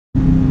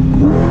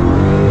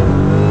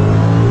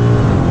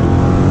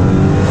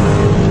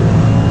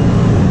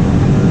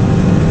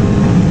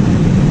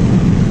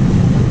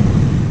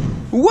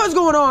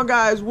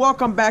guys,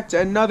 welcome back to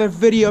another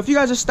video. If you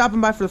guys are stopping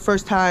by for the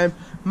first time,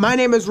 my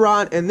name is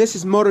Ron and this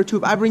is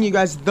MotorTube. I bring you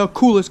guys the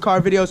coolest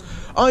car videos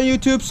on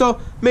YouTube, so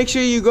make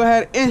sure you go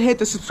ahead and hit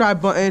the subscribe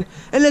button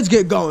and let's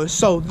get going.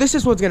 So this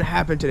is what's gonna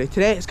happen today.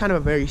 Today is kind of a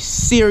very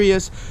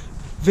serious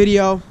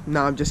video.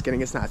 No, I'm just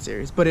kidding, it's not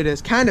serious, but it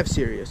is kind of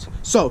serious.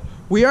 So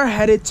we are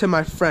headed to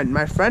my friend.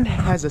 My friend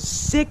has a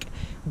sick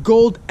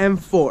gold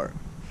M4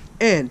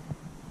 and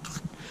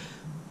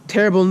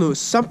terrible news.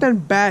 Something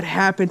bad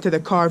happened to the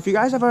car. If you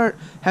guys haven't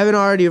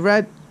already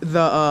read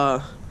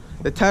the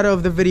title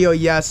of the video,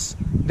 yes,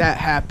 that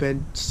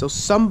happened. So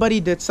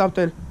somebody did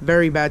something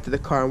very bad to the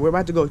car, and we're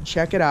about to go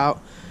check it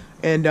out.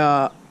 And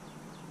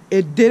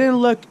it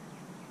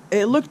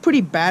looked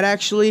pretty bad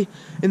actually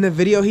in the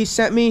video he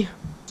sent me,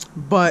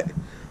 but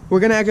we're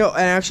gonna go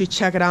and actually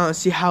check it out and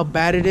see how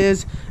bad it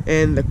is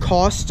and the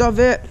cost of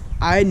it.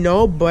 I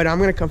know, but I'm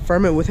gonna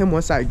confirm it with him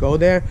once I go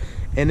there,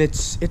 and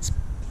it's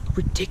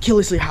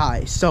ridiculously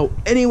high. So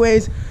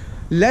anyways,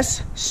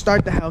 let's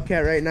start the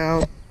Hellcat right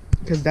now,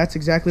 because that's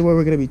exactly what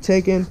we're gonna be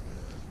taking.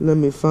 Let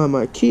me find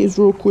my keys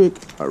real quick.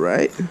 All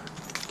right,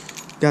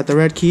 got the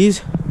red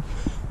keys,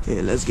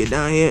 and let's get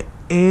down here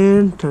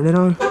and turn it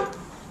on.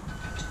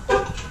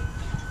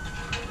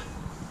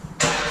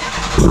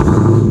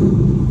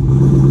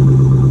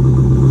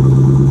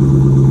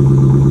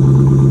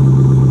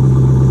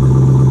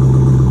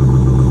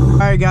 All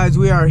right guys,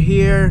 we are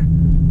here.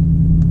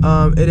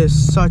 It is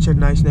such a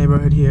nice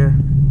neighborhood here.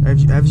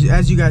 As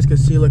you guys can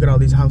see, look at all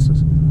these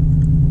houses.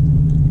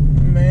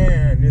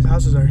 Man, these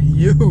houses are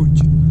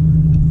huge.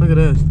 Look at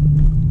this.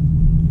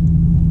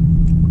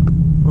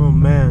 Oh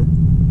man.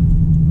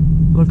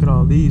 Look at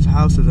all these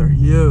houses are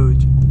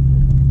huge.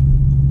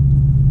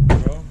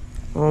 Bro.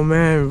 Oh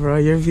man, bro,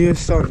 your view is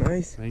so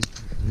nice. Thank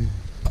you.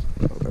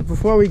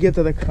 Before we get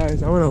to the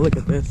cars, I want to look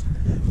at this.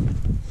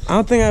 I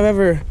don't think I've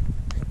ever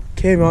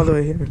came all the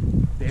way here.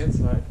 The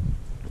inside.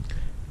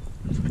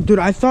 Dude,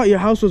 I thought your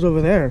house was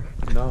over there.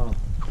 No.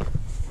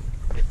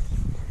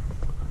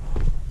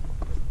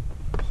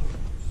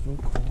 So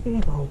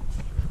cool.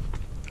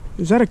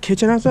 Is that a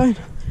kitchen outside?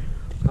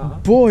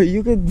 Boy,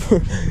 you could,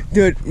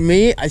 dude,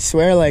 me, I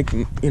swear, like,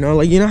 you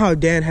know how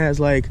Dan has,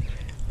 like,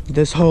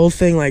 this whole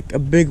thing, like, a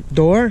big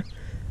door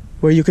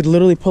where you could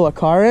literally pull a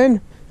car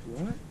in?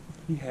 What?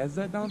 He has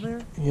that down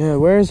there? Yeah,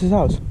 where is his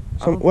house?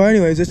 Well,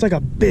 anyways, it's like a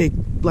big,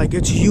 like,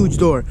 it's a huge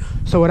door.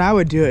 So what I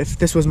would do if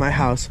this was my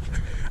house,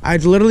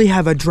 I'd literally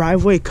have a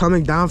driveway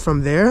coming down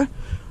from there.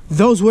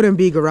 Those wouldn't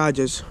be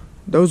garages.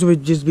 Those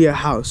would just be a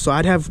house. So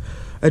I'd have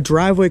a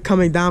driveway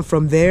coming down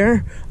from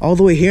there all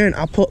the way here, and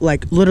I'll put,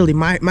 like, literally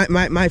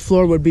my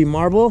floor would be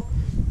marble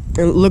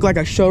and look like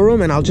a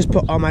showroom, and I'll just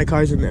put all my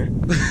cars in there.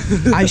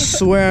 I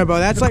swear, bro,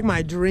 that's like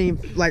my dream.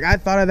 Like, I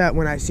thought of that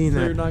when I seen that.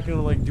 So you're not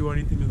gonna, like, do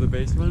anything to the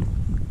basement?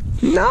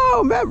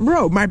 No, man,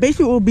 bro, my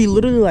basement will be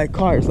literally like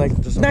cars, like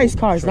just nice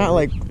cars, not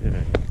like,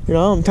 you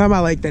know, I'm talking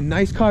about like the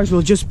nice cars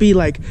will just be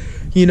like,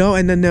 you know,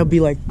 and then there'll be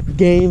like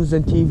games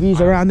and TVs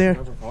around there. I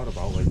never thought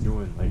about like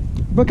doing like,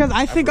 because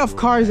I think of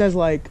cars as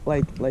like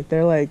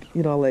they're like,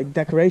 you know, like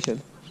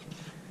decoration.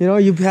 You know,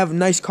 you have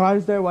nice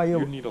cars there while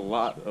you need a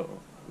lot of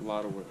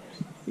work.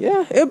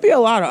 Yeah, it'd be a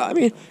lot of, I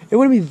mean, it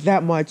wouldn't be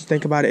that much.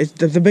 Think about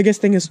it. It's the biggest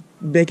thing is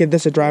making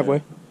this a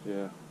driveway.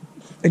 Yeah.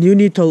 And you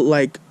need to,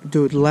 like,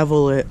 dude,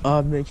 level it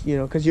up, you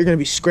know, because you're going to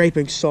be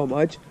scraping so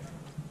much.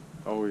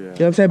 Oh, yeah. You know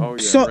what I'm saying? Oh,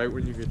 yeah, so, right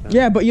when you get down.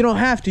 Yeah, but you don't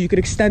have to. You could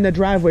extend the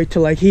driveway to,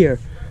 like, here.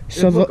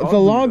 So the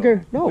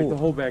longer... Though. No. Like, the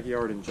whole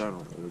backyard in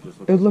general.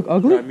 It would look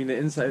ugly? I mean, the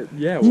inside...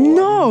 Yeah, well,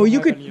 no, you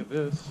could... Any of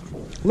this.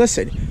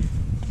 Listen,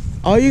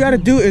 all you got to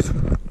do is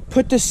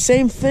put the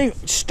same thing,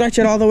 stretch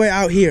it all the way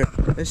out here,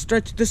 and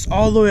stretch this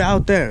all the way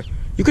out there.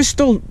 You could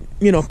still,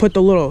 you know, put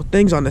the little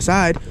things on the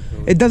side.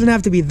 It doesn't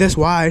have to be this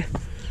wide.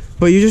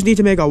 But you just need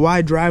to make a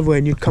wide driveway,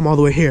 and you come all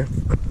the way here.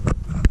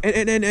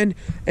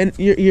 And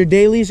your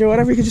dailies or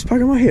whatever, you can just park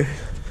them out here.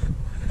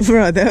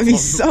 Bro, that'd be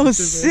so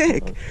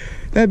sick.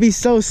 That'd be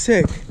so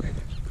sick.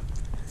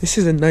 This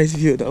is a nice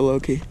view though,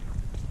 low-key.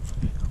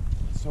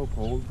 It's so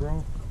cold,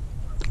 bro.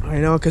 I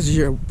know, because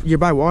you're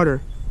by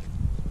water.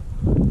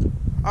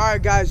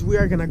 Alright guys, we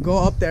are gonna go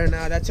up there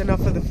now. That's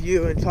enough of the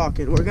view and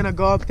talking. We're gonna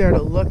go up there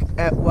to look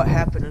at what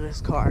happened in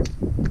this car.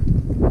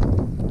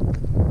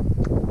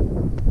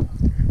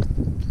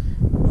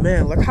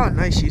 Man, look how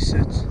nice she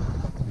sits.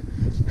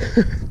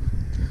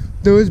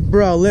 There's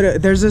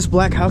this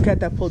black Hellcat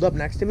that pulled up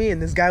next to me,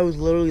 and this guy was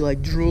literally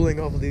like drooling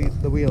over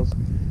the wheels.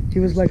 He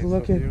was like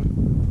looking.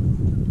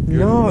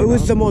 No, it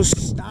was the most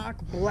stock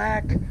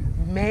black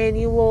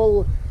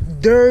manual,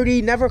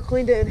 dirty, never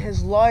cleaned it in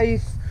his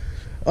life.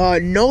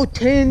 No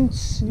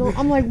tints. No,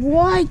 I'm like,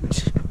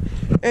 what?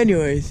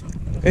 Anyways,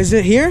 is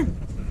it here?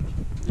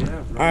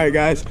 Yeah. All right,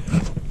 guys.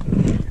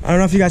 I don't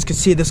know if you guys can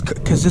see this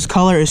because this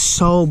color is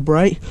so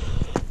bright.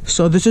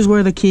 So this is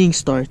where the keying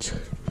starts.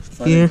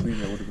 Here.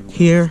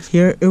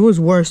 It was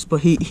worse,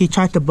 but he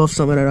tried to buff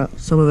some of it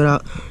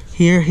out.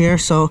 Here.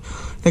 So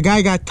the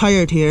guy got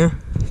tired here,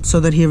 so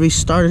then he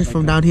restarted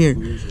from down here,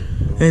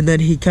 and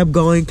then he kept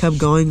going.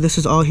 This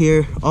is all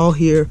here,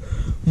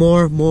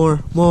 more.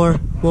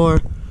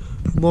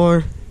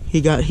 more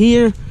he got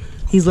here.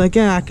 He's like,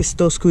 yeah, I can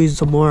still squeeze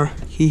some more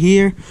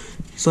here.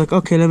 He's like,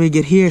 okay, let me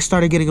get here. It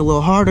started getting a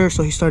little harder,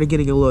 so he started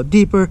getting a little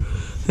deeper.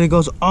 Then it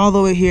goes all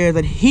the way here.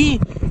 Then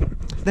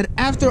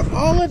after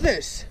all of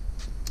this,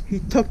 he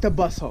took the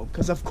bus home.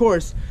 Because, of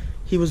course,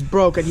 he was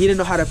broke and he didn't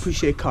know how to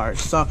appreciate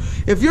cars. So,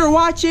 if you're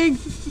watching,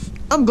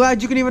 I'm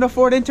glad you can even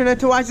afford internet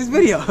to watch this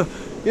video.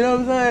 You know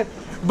what I'm saying?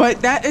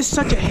 But that is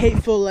such a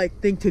hateful, like,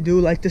 thing to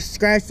do. Like, to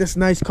scratch this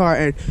nice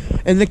car.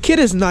 And the kid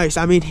is nice.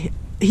 I mean,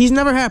 he's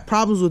never had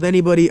problems with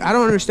anybody. I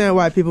don't understand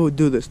why people would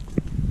do this.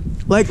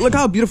 Like, look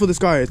how beautiful this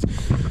car is.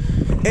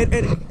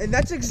 And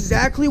that's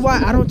exactly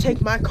why I don't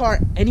take my car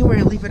anywhere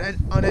and leave it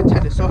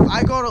unattended. So if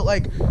I go to,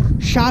 like,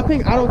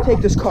 shopping, I don't take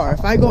this car.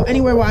 If I go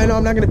anywhere where I know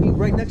I'm not going to be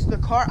right next to the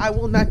car, I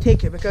will not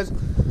take it. Because,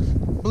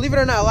 believe it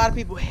or not, a lot of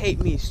people hate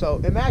me. So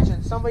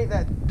imagine somebody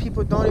that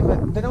people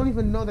don't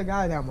even know the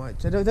guy that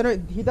much.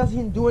 He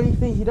doesn't do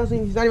anything.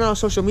 He's not even on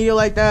social media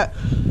like that.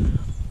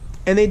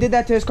 And they did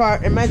that to his car.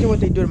 Imagine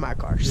what they do to my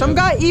car. Some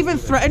guy even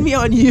threatened me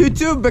on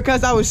YouTube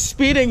because I was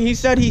speeding. He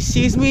said he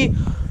sees me,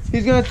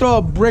 he's gonna throw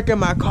a brick in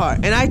my car.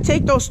 And I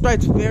take those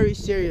threats very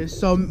serious.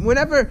 So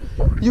whenever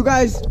you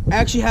guys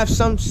actually have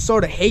some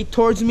sort of hate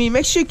towards me,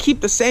 make sure you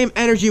keep the same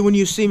energy when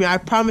you see me. I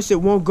promise it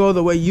won't go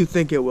the way you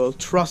think it will.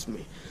 Trust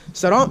me.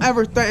 So don't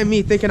ever threaten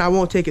me thinking I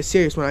won't take it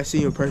serious when I see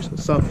you in person.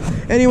 So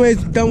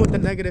anyways, done with the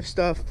negative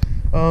stuff.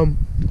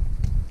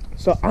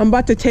 So I'm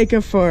about to take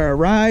him for a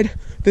ride.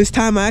 This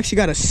time I actually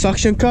got a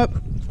suction cup.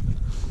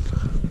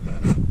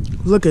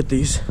 Look at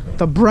these.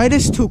 The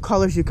brightest two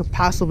colors you could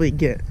possibly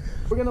get.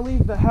 We're gonna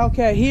leave the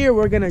Hellcat here.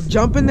 We're gonna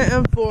jump in the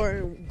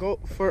M4 and go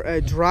for a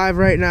drive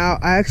right now.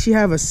 I actually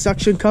have a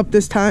suction cup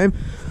this time,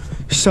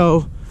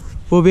 so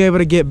we'll be able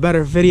to get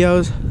better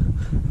videos.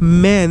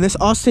 Man, this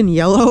Austin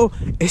yellow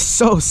is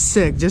so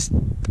sick. Just,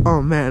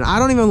 oh man, I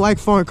don't even like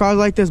foreign cars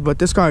like this, but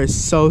this car is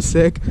so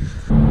sick.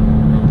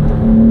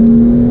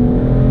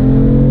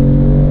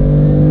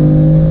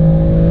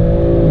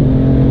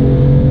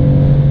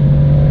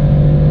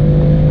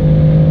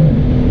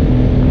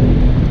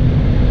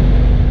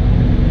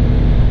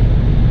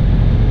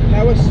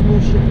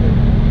 Smooth shifting.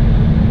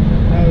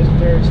 That was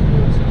very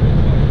smooth.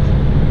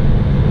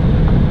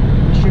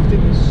 The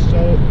shifting is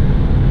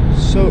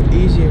so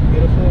easy and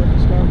beautiful in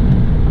this car.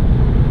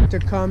 To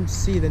come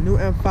see the new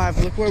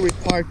M5. Look where we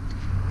parked.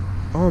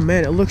 Oh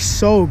man, it looks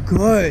so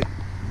good,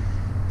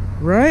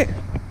 right?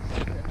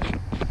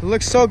 It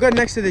looks so good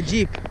next to the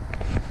Jeep.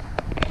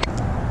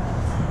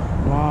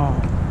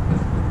 Wow,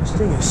 this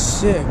thing is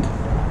sick.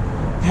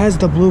 It has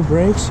the blue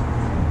brakes.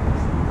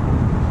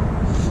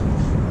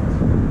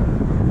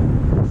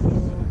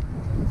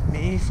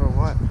 For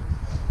what?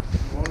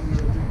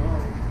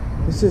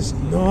 This is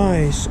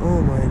nice.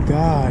 Oh my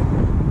god.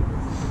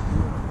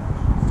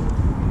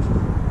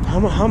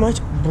 How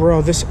much,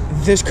 bro? This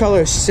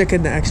color is sick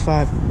in the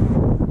X5.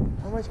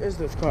 How much is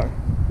this car?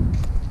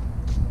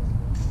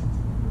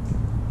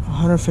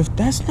 150.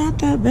 That's not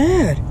that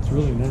bad. It's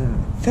really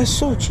not. That's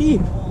so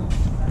cheap.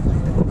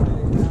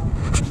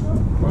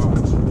 Wow.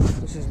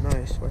 This is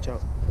nice. Watch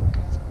out.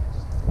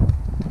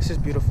 This is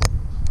beautiful.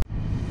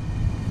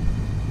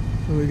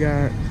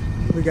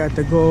 We got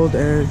the gold,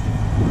 and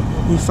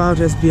he found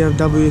his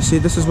BMW. See,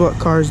 this is what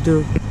cars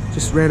do.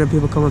 Just random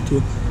people come up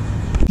to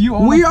you.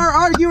 We are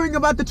arguing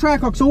about the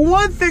Trackhawk. So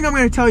one thing I'm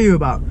going to tell you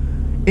about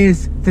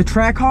is the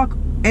Trackhawk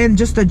and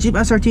just the Jeep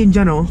SRT in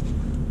general.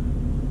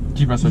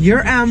 Jeep SRT.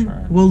 Your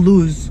M will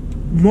lose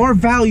more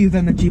value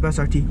than the Jeep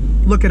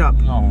SRT. Look it up.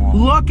 No.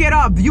 Look it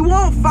up. You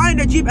won't find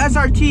a Jeep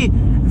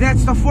SRT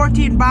that's the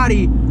 14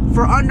 body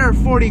for under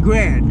 40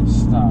 grand.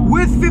 Stop.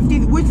 With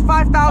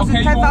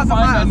 5,000, 10,000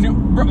 miles.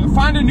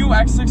 Find a new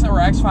X6 or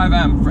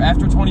X5M for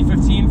after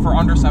 2015 for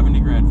under 70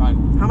 grand.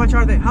 Fine. How much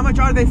are they? How much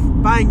are they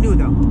buying new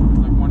though?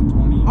 Like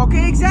 120.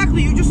 Okay,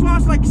 exactly. You just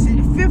lost like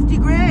 50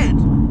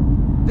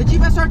 grand. The Jeep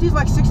SRT is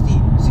like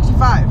 60,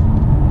 65.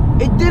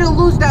 It didn't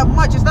lose that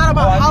much. It's not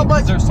about how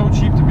much. They're so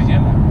cheap to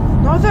begin with.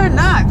 No, they're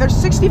not. They're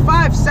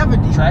 65,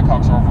 70.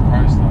 Trackhawks are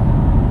overpriced though.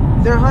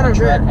 They're 100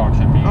 grand. Trackhawk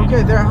should be.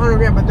 Okay, they're 100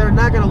 grand, but they're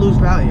not gonna lose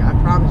value. I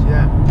promise you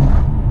that.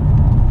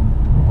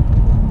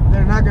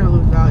 They're not gonna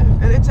lose value.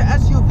 And it's an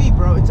SUV,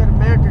 bro. It's an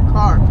American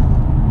car.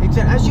 It's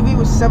an SUV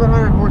with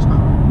 700 horsepower.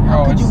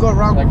 How could you go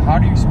wrong? Like, how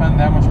do you spend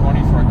that much money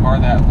for a car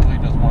that literally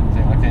does one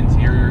thing? Like, the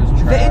interior is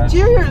trash. The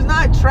interior is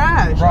not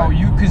trash. Bro,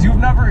 because you've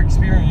never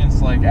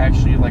experienced, like,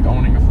 actually, like,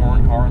 owning a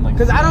foreign car and, like,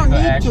 because I don't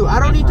need to. I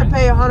don't need to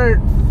pay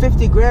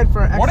 150 grand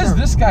for an XM. What is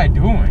this guy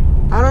doing?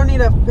 I don't need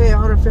to pay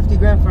 150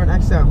 grand for an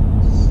XM.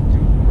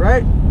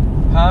 Right?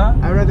 Huh?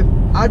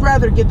 I'd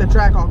rather get the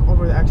Trackhawk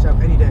over the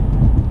XM any day.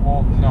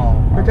 Well,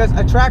 no. Because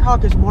a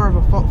Trackhawk is more of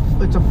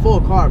it's a full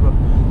car, but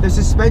the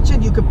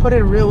suspension, you could put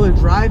in rear-wheel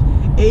drive,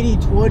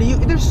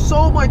 80-20. There's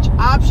so much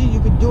options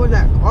you could do in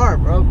that car,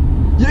 bro.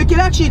 It can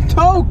actually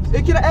tow.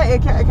 It can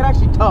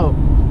actually tow.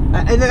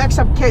 And the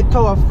XM can't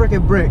tow a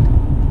freaking brick.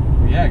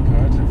 Yeah, it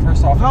could.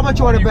 First off, how much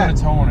you want to bet?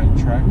 What are you going to tow on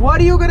a track? What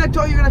are you going to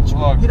tow? You're going to.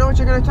 Look. You know what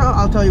you're going to tow?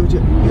 I'll tell you what you.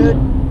 Good.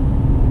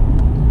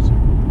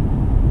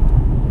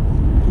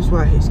 This is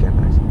why I hate scam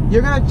bags.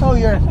 You're gonna tow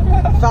your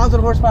 1,000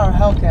 horsepower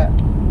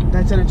Hellcat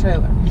that's in a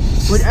trailer.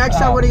 With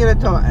XL, what are you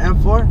gonna tow?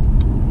 M4?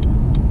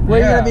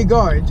 Where are you gonna be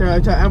going? To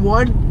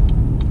M1?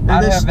 And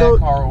I'd have that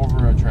car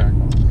over a track.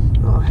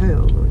 Oh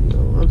hell no, yo.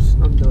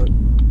 I'm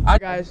done. Alright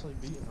guys.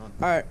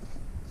 Alright.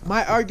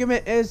 My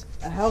argument is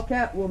a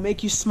Hellcat will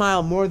make you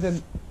smile more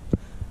than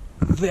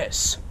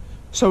this.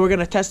 So we're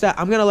gonna test that.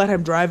 I'm gonna let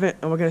him drive it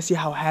and we're gonna see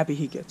how happy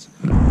he gets.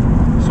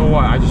 So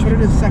what? I just put it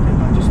in second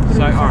though. Just put it in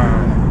second.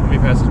 Alright, let me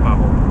pass this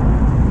pothole.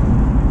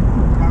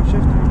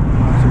 Downshift.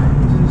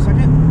 Is it a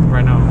second?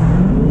 Right now.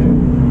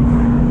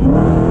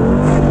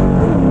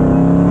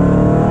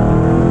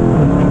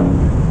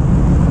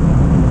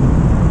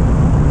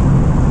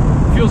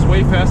 It feels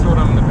way faster when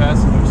I'm in the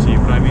passenger seat,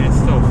 but I mean it's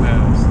still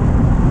fast.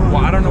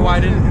 Well, I don't know why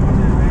it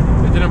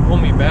didn't pull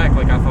me back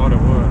like I thought it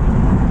would.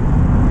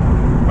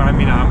 But I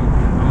mean I'm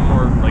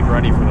more like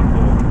ready for the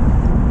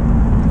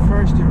pull.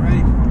 First you're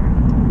ready for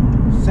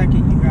it.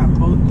 Second you got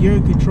both. You're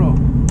in control.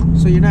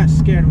 So you're not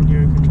scared when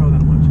you're in control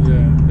that much.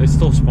 Yeah, they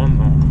still spun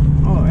though.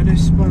 Oh, and it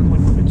spun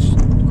when it's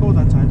cold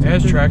outside. It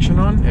has traction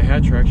on? It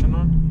had traction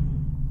on?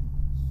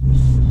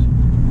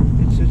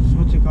 It's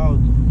what's it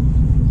called?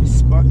 It's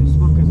spun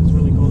because it's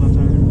really cold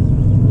outside.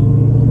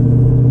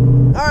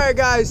 Alright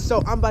guys,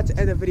 so I'm about to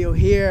end the video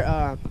here.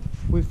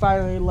 We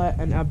finally let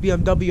a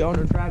BMW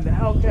owner drive the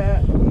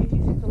Hellcat. He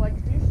seems to like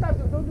it. Can you stop?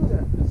 Don't do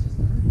that.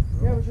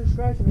 Yeah, but you're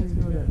scratching when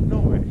you're doing that. No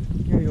way.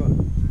 Here you are.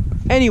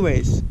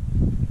 Anyways,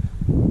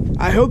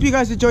 I hope you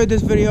guys enjoyed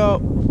this video.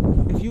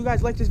 If you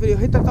guys like this video,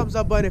 hit the thumbs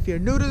up button. If you're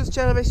new to this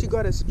channel, make sure you go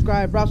ahead and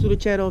subscribe, browse through the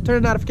channel,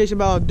 turn the notification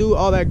bell on, do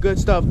all that good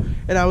stuff.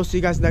 And I will see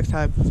you guys next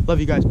time. Love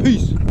you guys.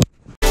 Peace.